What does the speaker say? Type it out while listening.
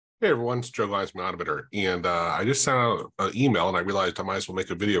Hey everyone, it's Joe Gleisman, the-automator, and I just sent out an email, and I realized I might as well make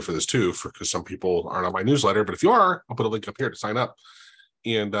a video for this too, because some people aren't on my newsletter. But if you are, I'll put a link up here to sign up.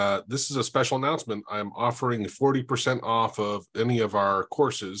 And this is a special announcement. I'm offering 40% off of any of our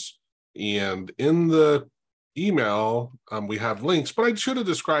courses, and in the email we have links. But I should have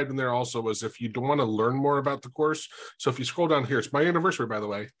described in there also as if you don't want to learn more about the course. So if you scroll down here, it's my anniversary, by the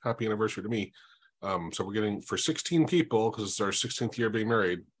way. Happy anniversary to me. So we're getting, for 16 people, because it's our 16th year being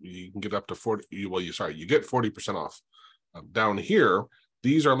married, you can get up to 40. You get 40% off. Down here,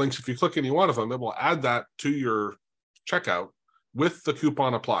 these are links. If you click any one of them, it will add that to your checkout with the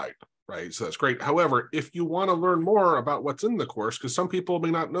coupon applied, right? So that's great. However, if you want to learn more about what's in the course, because some people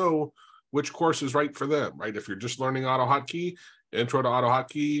may not know which course is right for them, right? If you're just learning AutoHotkey, Intro to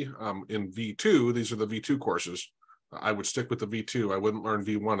AutoHotkey in V2, these are the V2 courses. I would stick with the V2. I wouldn't learn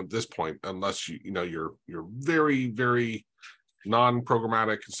V1 at this point unless you're very, very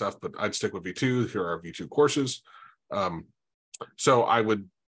non-programmatic and stuff, but I'd stick with V2. Here are V2 courses. So I would,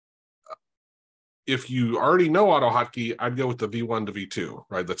 if you already know AutoHotkey, I'd go with the V1 to V2,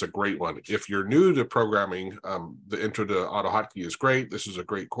 right? That's a great one. If you're new to programming, the Intro to AutoHotkey is great. This is a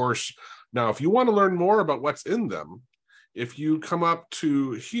great course. Now, if you want to learn more about what's in them, if you come up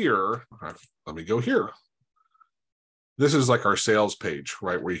to here, let me go here. This is like our sales page,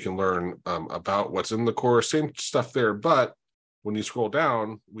 right, where you can learn about what's in the course, same stuff there. But when you scroll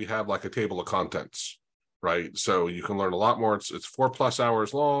down, we have like a table of contents, right? So you can learn a lot more. It's 4+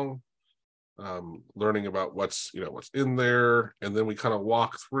 hours long, learning about what's in there, and then we kind of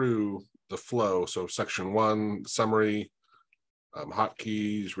walk through the flow. So section 1, summary,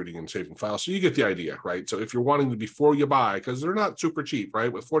 hotkeys, reading and saving files. So you get the idea, right? So if you're wanting to, before you buy, because they're not super cheap,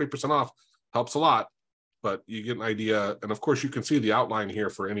 right? With 40% off, helps a lot. But you get an idea. And of course, you can see the outline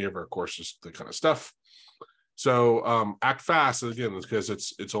here for any of our courses, the kind of stuff. So act fast, again, because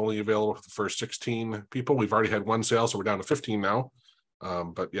it's only available for the first 16 people. We've already had one sale, so we're down to 15 now.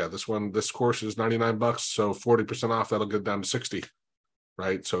 But yeah, this course is $99. So 40% off, that'll get down to 60,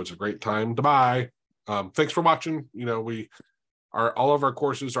 right? So it's a great time to buy. Thanks for watching. All of our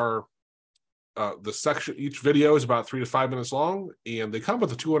courses are, the section, each video is about 3 to 5 minutes long, and they come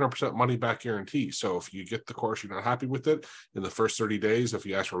with a 200% money back guarantee. So if you get the course, you're not happy with it in the first 30 days, if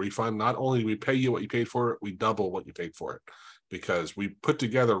you ask for a refund, not only do we pay you what you paid for it, we double what you paid for it, because we put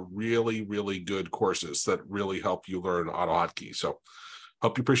together really, really good courses that really help you learn AutoHotkey. So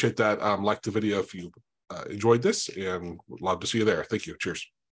hope you appreciate that. Like the video if you enjoyed this, and would love to see you there. Thank you. Cheers.